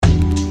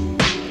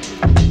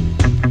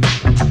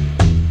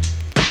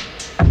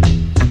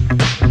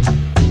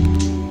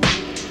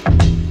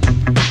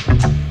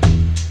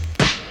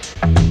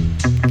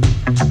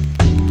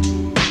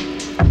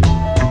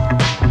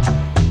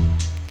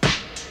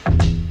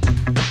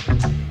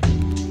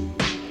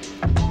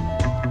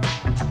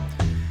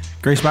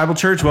Grace Bible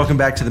Church, welcome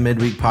back to the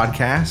Midweek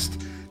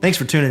Podcast. Thanks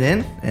for tuning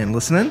in and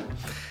listening.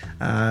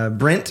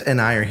 Brent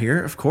and I are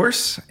here, of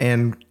course,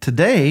 and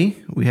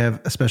today we have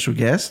a special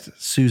guest,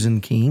 Susan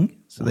King.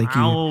 So thank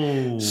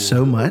you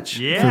so much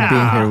for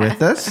being here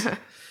with us.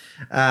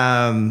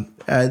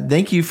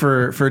 Thank you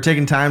for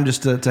taking time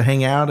just to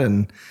hang out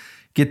and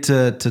get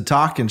to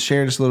talk and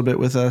share just a little bit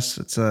with us.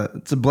 It's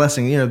a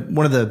blessing. You know,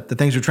 one of the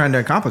things we're trying to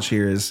accomplish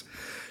here is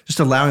just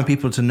allowing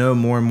people to know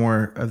more and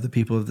more of the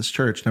people of this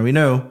church. Now, we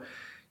know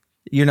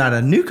you're not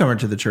a newcomer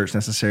to the church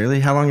necessarily.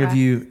 How long have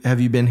you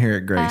been here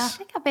at Grace? I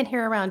think I've been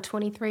here around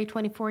 23,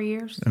 24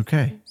 years.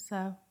 Okay.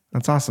 So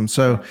that's awesome.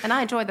 So, and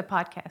I enjoy the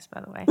podcast,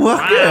 by the way. Well,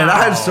 wow. Good.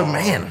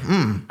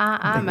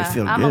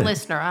 I'm a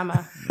listener. I'm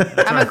a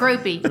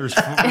groupie.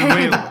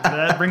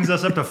 That brings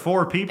us up to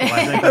 4 people.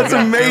 I think that's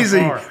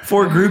amazing. So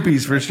 4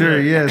 groupies for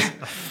sure. Yes.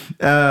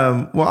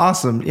 Well,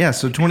 awesome. Yeah.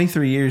 So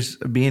 23 years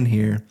of being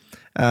here.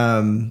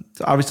 So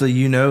obviously,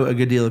 you know a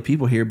good deal of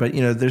people here, but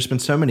you know there's been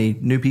so many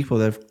new people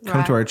that have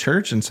come to our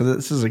church, and so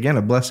this is again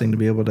a blessing to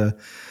be able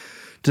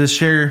to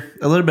share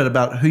a little bit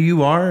about who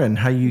you are and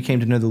how you came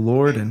to know the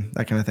Lord and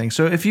that kind of thing.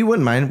 So if you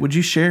wouldn't mind, would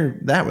you share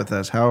that with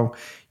us, how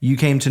you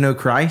came to know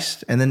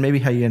Christ and then maybe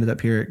how you ended up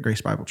here at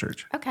Grace Bible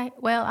Church? Okay.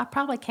 Well, I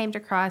probably came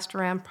to Christ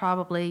around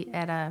probably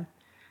at a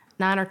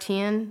 9 or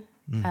 10.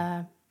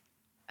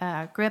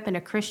 Grew up in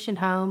a Christian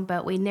home,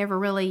 but we never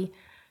really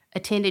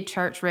attended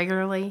church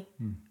regularly.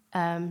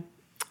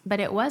 But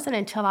it wasn't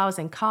until I was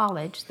in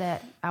college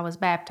that I was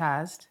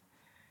baptized.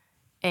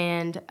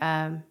 And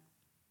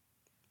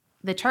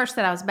the church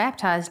that I was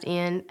baptized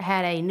in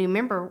had a new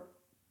member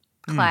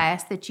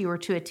class that you were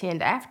to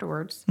attend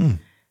afterwards.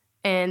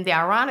 And the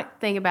ironic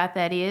thing about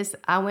that is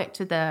I went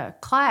to the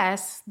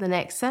class the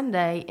next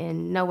Sunday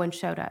and no one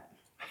showed up.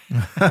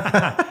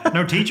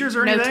 No teachers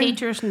or anything? No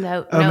teachers,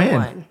 no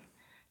one.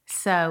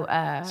 So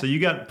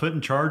you got put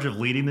in charge of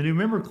leading the new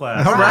member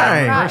class. All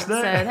right. Right. So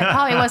that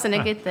probably wasn't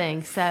a good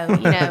thing. So,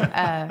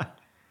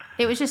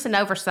 it was just an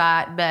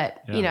oversight,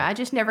 but, I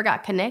just never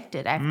got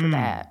connected after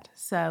that.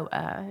 So,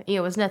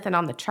 it was nothing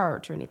on the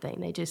church or anything.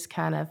 They just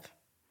kind of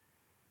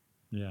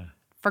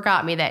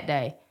forgot me that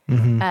day.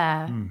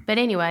 But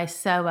anyway,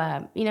 so,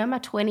 in my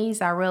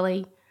 20s, I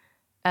really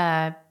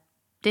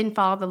didn't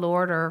follow the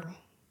Lord or,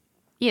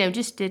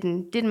 just did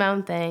my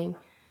own thing.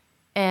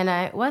 And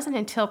it wasn't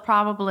until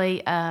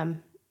probably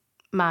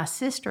my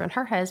sister and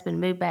her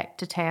husband moved back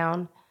to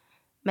town,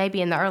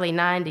 maybe in the early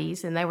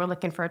 90s, and they were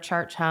looking for a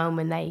church home,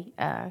 and they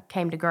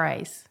came to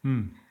Grace.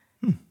 And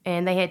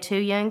they had 2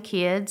 young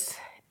kids,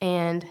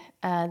 and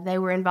they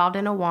were involved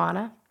in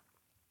Awana.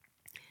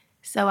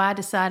 So I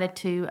decided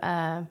to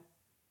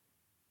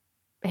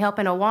help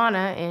in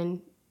Awana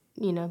and,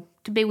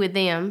 to be with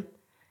them.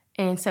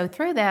 And so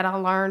through that, I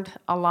learned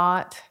a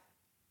lot,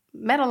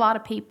 met a lot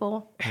of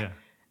people. Yeah.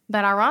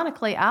 But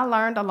ironically, I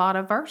learned a lot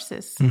of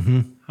verses,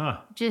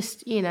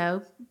 just,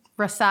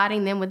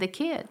 reciting them with the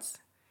kids.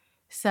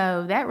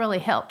 So that really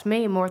helped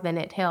me more than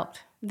it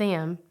helped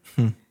them.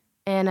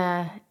 And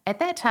at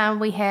that time,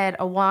 we had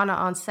Awana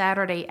on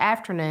Saturday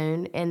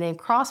afternoon, and then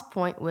Cross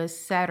Point was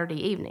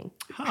Saturday evening.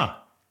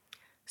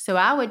 So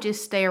I would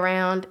just stay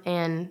around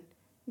and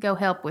go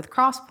help with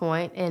Cross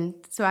Point, and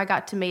so I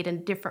got to meet a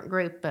different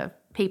group of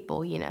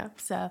people,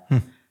 So,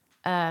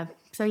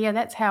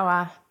 that's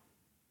how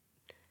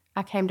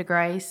I came to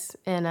Grace,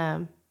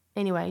 and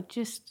anyway,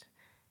 just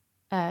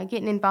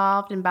getting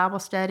involved in Bible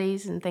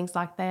studies and things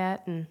like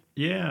that. And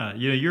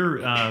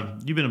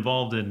you've been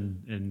involved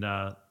in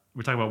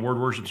we're talking about Word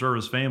Worship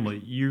Service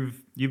Family.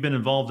 You've been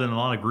involved in a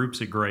lot of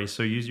groups at Grace.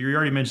 So you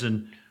already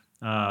mentioned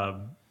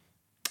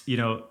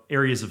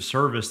areas of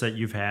service that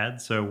you've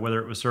had. So whether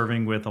it was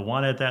serving with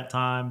Awana at that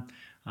time,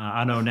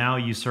 I know now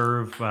you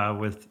serve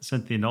with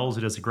Cynthia Knowles,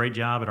 who does a great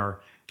job at our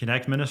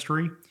Connect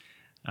ministry.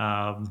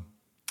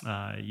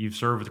 You've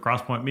served with the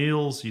Crosspoint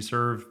Meals. You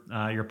serve.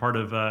 You're part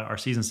of our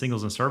Season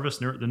Singles and Service,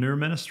 the newer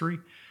ministry.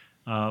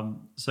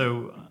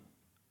 So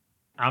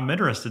I'm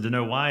interested to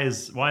know why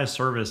is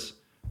service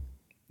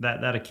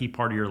that a key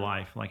part of your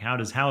life? Like how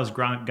has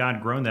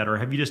God grown that, or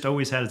have you just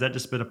always had? Has that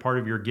just been a part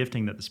of your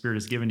gifting that the Spirit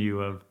has given you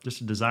of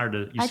just a desire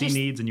to see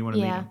needs and you want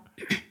to meet them?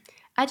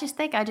 I just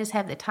think I just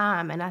have the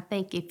time, and I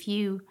think if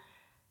you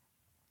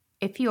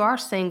are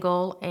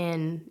single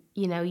and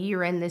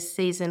you're in this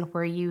season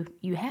where you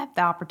have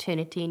the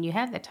opportunity and you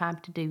have the time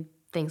to do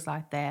things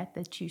like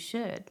that you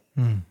should.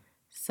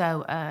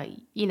 So,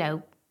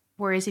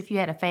 whereas if you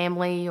had a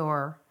family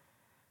or,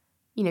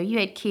 you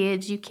had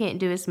kids, you can't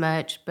do as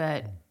much,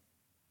 but,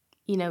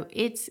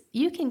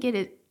 you can get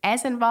it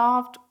as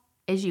involved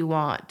as you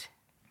want,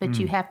 but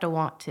you have to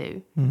want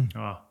to.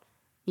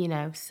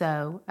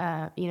 So,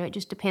 it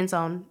just depends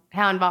on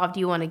how involved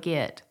you want to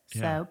get.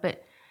 So,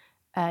 but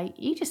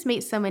you just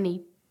meet so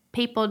many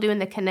people doing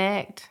the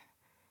Connect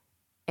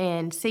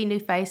and see new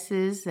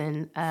faces.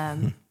 And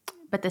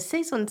but the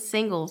Season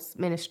Singles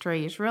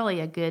ministry is really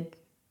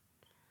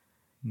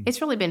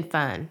it's really been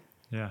fun.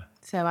 Yeah.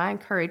 So I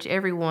encourage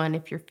everyone,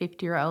 if you're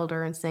 50 or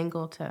older and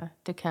single, to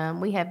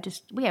come. We have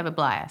a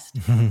blast.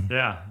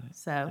 Yeah.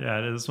 So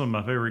Yeah, it's one of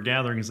my favorite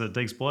gatherings that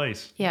takes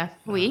place. yeah,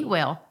 we eat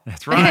well.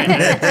 That's right.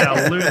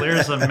 Absolutely.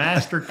 There's some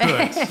master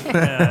cooks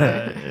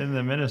in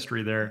the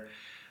ministry there.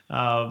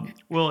 Well,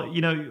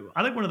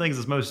 I think one of the things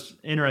that's most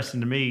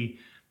interesting to me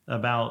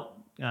about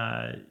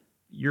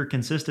your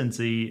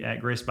consistency at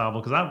Grace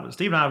Bible, because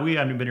Steve and I, we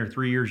haven't been here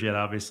 3 years yet,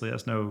 obviously.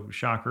 That's no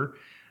shocker.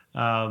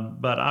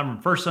 But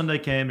first Sunday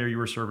came there, you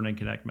were serving in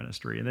Connect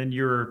Ministry. And then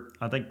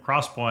I think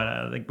Crosspoint,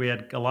 I think we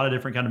had a lot of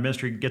different kind of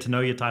ministry, get to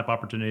know you type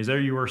opportunities. There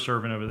you were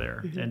serving over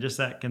there. Mm-hmm. And just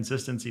that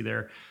consistency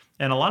there.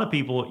 And a lot of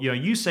people,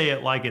 you say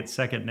it like it's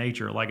second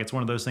nature, like it's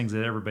one of those things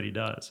that everybody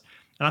does.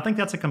 And I think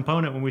that's a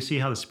component when we see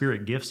how the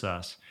Spirit gifts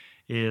us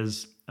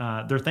is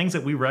there are things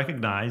that we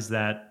recognize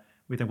that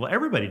we think, well,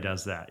 everybody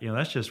does that.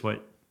 That's just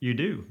what you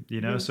do,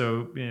 Mm-hmm.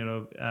 So,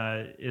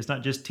 it's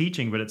not just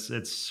teaching, but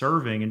it's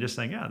serving and just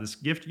saying, yeah, this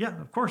gift, yeah,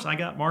 of course I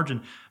got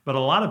margin. But a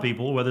lot of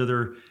people, whether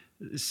they're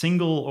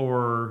single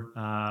or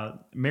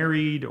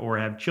married or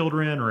have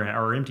children or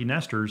are empty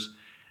nesters,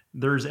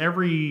 there's a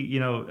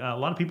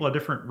lot of people have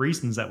different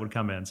reasons that would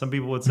come in. Some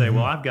people would say, mm-hmm.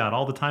 well, I've got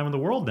all the time in the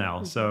world now,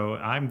 mm-hmm. so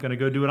I'm going to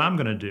go do what I'm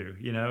going to do.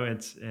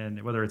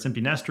 And whether it's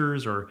empty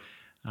nesters or,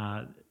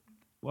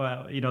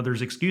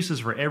 there's excuses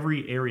for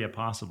every area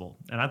possible.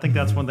 And I think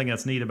that's one thing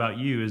that's neat about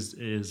you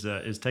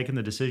is taking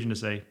the decision to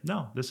say,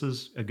 no, this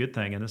is a good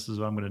thing. And this is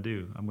what I'm going to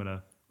do. I'm going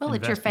to. Well,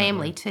 it's your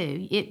family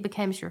too. It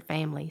becomes your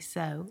family.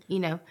 So,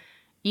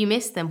 you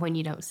miss them when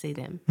you don't see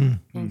them.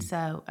 Mm-hmm. And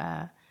so,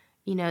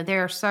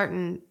 there are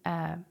certain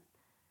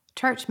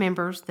church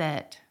members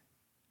that,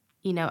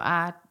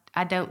 I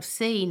don't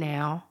see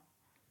now,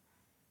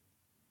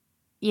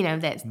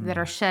 that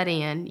are shut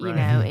in, right.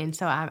 And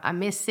so I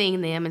miss seeing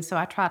them. And so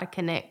I try to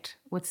connect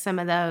with some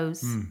of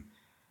those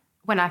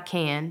when I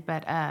can.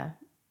 But,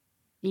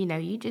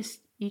 you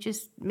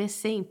just miss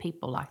seeing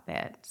people like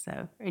that.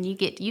 So, and you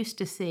get used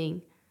to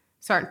seeing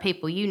certain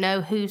people,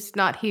 who's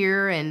not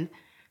here and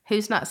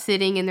who's not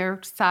sitting in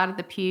their side of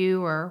the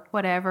pew or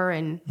whatever.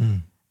 And,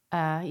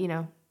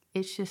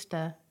 it's just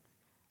a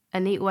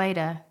neat way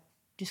to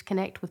just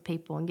connect with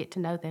people and get to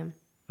know them.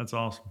 That's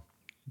awesome.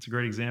 It's a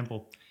great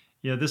example.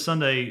 This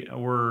Sunday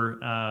we're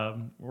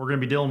going to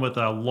be dealing with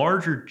a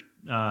larger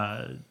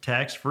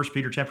text, 1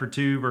 Peter chapter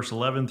 2, verse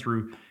 11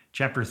 through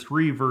chapter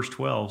 3, verse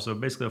 12. So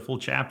basically a full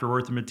chapter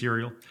worth of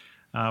material.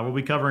 We'll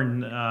be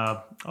covering,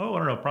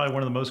 probably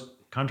one of the most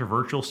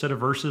controversial set of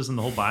verses in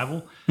the whole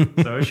Bible.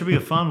 So it should be a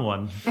fun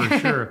one for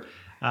sure.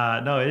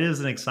 No, it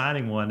is an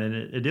exciting one, and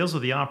it deals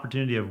with the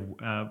opportunity of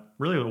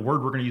really a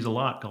word we're going to use a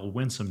lot called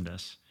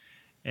winsomeness.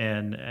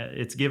 And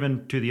it's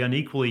given to the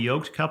unequally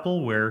yoked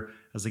couple where,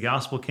 as the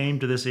gospel came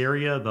to this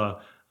area,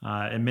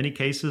 in many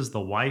cases, the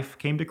wife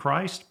came to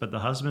Christ, but the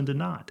husband did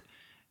not.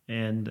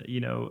 And,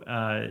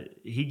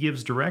 he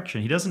gives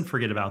direction. He doesn't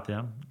forget about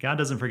them. God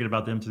doesn't forget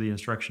about them through the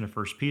instruction of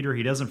 1 Peter.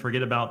 He doesn't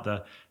forget about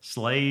the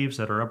slaves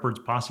that are upwards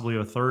possibly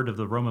a third of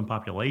the Roman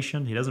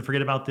population. He doesn't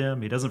forget about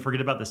them. He doesn't forget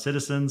about the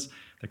citizens,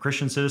 the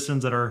Christian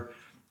citizens that are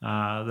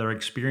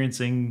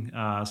experiencing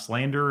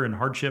slander and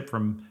hardship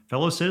from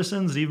fellow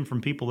citizens, even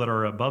from people that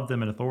are above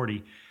them in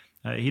authority.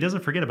 He doesn't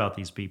forget about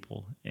these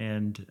people.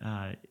 And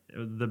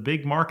the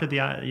big mark of the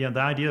idea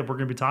that we're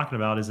going to be talking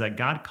about is that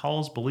God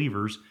calls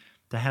believers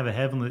to have a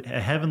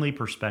heavenly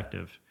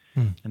perspective.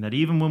 And that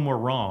even when we're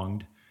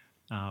wronged,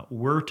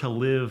 we're to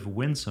live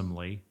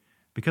winsomely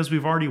because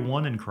we've already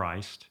won in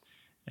Christ.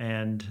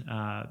 And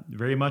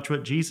very much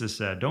what Jesus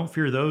said, don't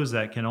fear those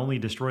that can only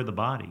destroy the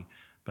body,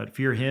 but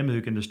fear him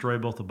who can destroy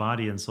both the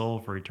body and soul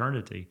for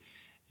eternity.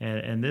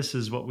 And this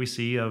is what we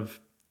see of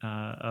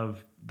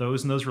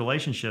those in those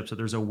relationships, that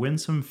there's a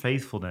winsome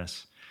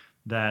faithfulness,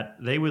 that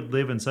they would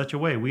live in such a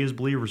way, we as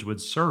believers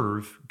would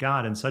serve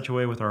God in such a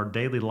way with our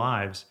daily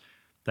lives,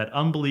 that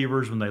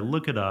unbelievers, when they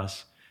look at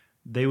us,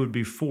 they would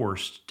be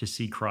forced to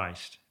see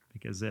Christ.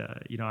 Because,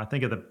 I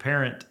think of the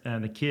parent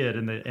and the kid,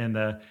 and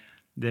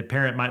the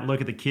parent might look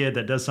at the kid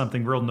that does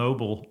something real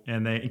noble,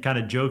 and they kind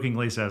of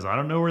jokingly says, I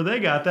don't know where they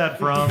got that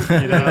from. Like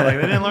they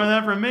didn't learn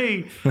that from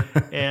me.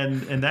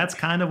 And that's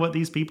kind of what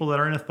these people that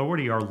are in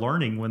authority are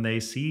learning when they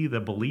see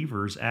the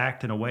believers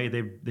act in a way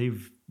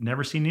they've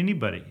never seen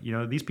anybody.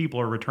 These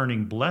people are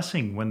returning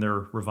blessing when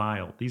they're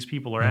reviled. These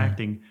people are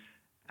acting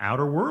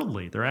outer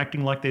worldly. They're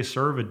acting like they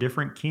serve a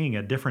different king,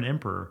 a different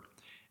emperor.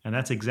 And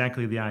that's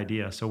exactly the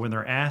idea. So when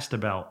they're asked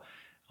about,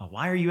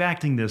 why are you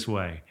acting this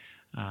way?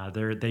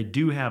 They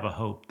do have a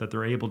hope that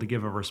they're able to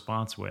give a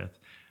response with.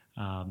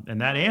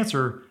 And that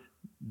answer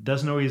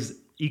doesn't always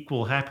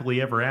equal happily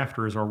ever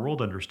after as our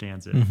world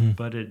understands it,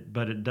 but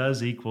it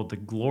does equal the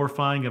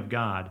glorifying of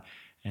God,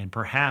 and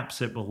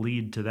perhaps it will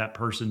lead to that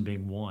person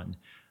being won.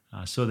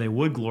 So they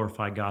would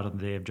glorify God on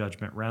the day of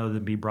judgment rather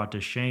than be brought to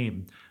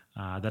shame,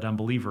 that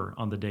unbeliever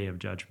on the day of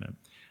judgment.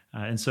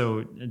 And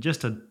so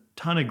just a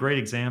ton of great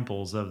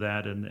examples of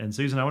that. And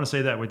Susan, I want to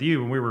say that with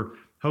you, when we were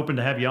hoping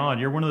to have you on,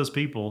 you're one of those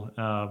people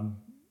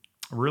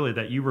really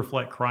that you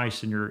reflect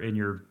Christ in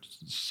your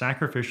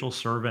sacrificial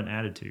servant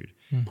attitude.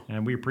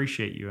 And we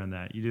appreciate you in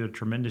that. You do a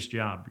tremendous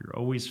job. You're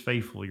always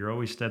faithful. You're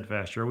always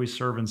steadfast. You're always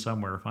serving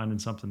somewhere, finding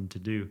something to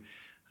do,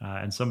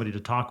 and somebody to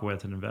talk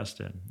with and invest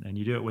in. And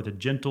you do it with a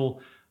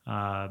gentle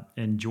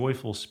and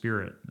joyful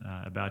spirit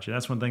about you.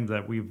 That's one thing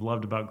that we've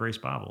loved about Grace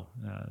Bible.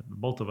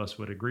 Both of us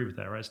would agree with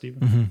that, right,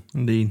 Stephen? Mm-hmm.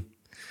 Indeed.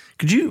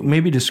 Could you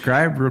maybe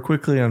describe real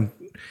quickly, I'm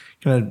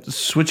going to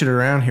switch it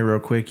around here real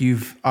quick.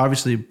 You've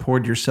obviously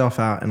poured yourself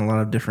out in a lot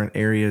of different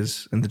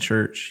areas in the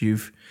church.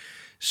 You've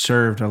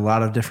served a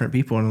lot of different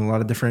people in a lot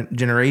of different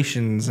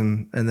generations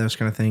and those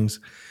kind of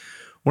things.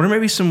 What are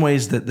maybe some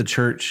ways that the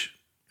church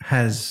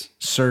has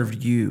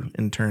served you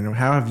in turn?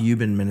 How have you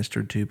been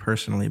ministered to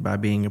personally by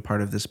being a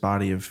part of this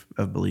body of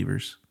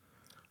believers?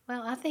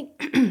 Well, I think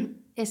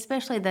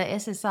especially the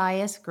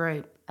SSIS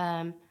group,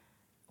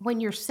 when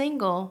you're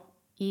single,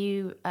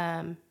 you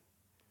and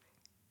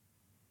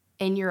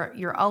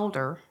you're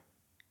older,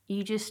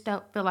 you just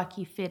don't feel like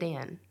you fit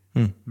in.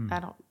 I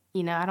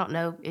don't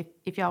know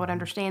if y'all would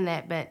understand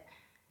that, but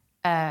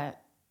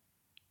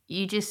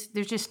there's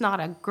just not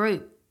a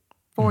group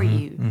for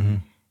you.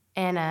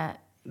 And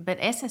but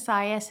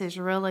SSIS is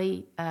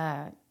really,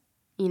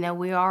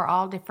 we are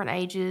all different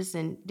ages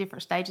and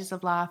different stages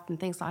of life and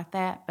things like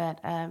that.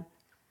 But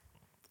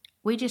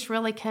we just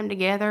really come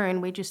together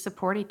and we just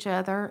support each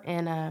other,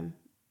 and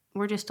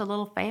we're just a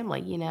little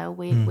family.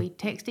 We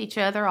text each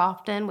other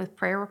often with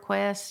prayer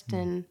requests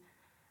and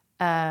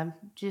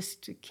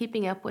just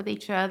keeping up with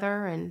each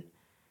other and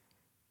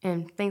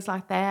things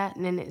like that.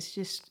 And then it's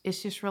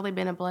just really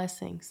been a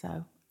blessing.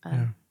 So.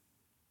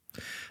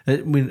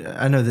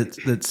 I know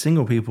that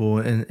single people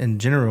in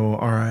general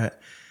are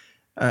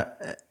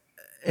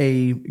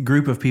a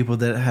group of people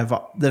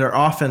that are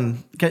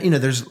often,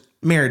 there's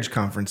marriage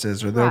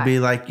conferences, or there'll be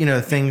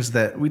things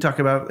that we talk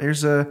about.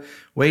 There's a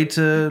way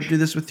to do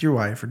this with your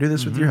wife or do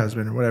this with your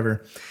husband or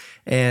whatever.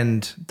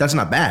 And that's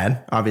not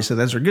bad. Obviously,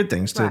 those are good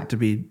things to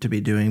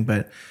be doing.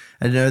 But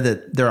I know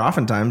that there are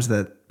often times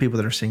that people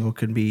that are single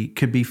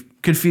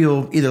could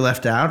feel either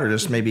left out or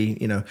just maybe,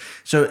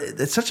 So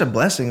it's such a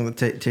blessing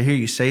to hear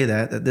you say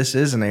that this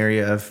is an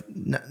area of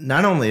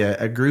not only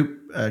a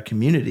group, a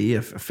community,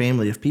 a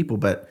family of people,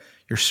 but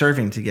you're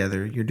serving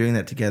together. You're doing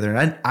that together.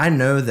 And I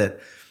know that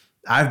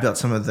I've built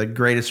some of the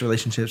greatest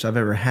relationships I've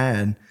ever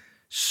had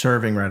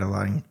serving right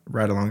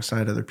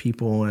alongside other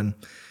people. And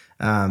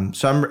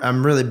so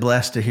I'm really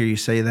blessed to hear you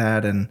say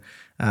that. And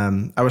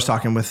I was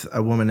talking with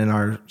a woman in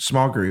our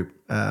small group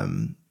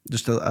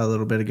just a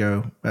little bit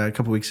ago, a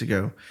couple weeks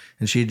ago,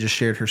 and she just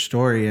shared her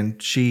story.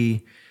 And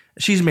she's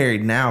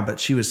married now, but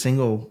she was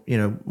single,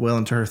 well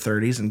into her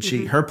 30s, and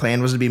her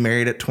plan was to be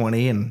married at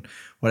 20 and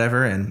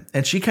whatever. And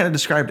she kind of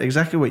described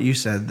exactly what you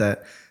said,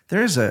 that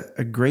there is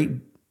a great,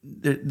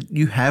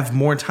 you have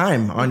more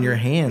time on your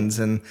hands,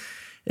 and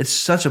it's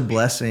such a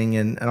blessing.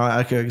 And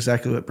I echo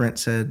exactly what Brent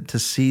said, to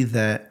see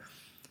that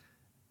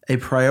a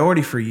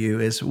priority for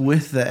you is,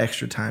 with the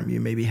extra time you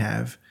maybe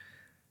have,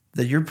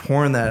 that you're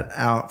pouring that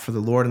out for the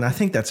Lord. And I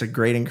think that's a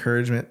great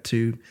encouragement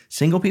to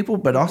single people,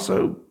 but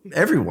also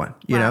everyone,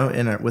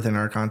 within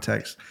our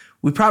context.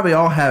 We probably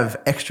all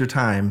have extra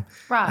time,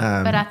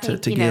 right? But I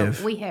think, to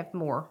give. We have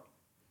more.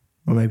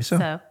 Well, maybe so.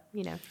 So,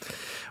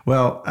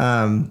 Well,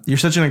 you're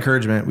such an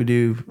encouragement. We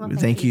do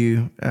thank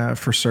you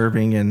for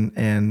serving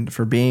and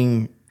for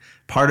being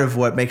part of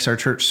what makes our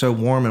church so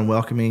warm and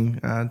welcoming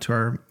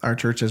to our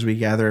church as we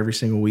gather every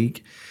single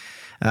week.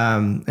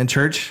 And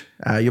church,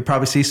 you'll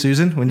probably see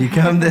Susan when you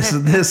come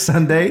this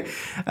Sunday,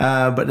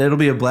 but it'll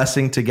be a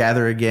blessing to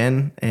gather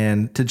again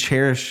and to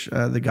cherish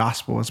the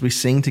gospel as we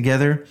sing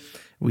together.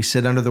 We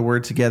sit under the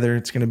word together.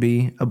 It's going to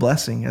be a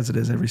blessing, as it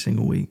is every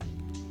single week.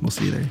 We'll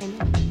see you there.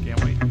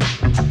 Can't wait.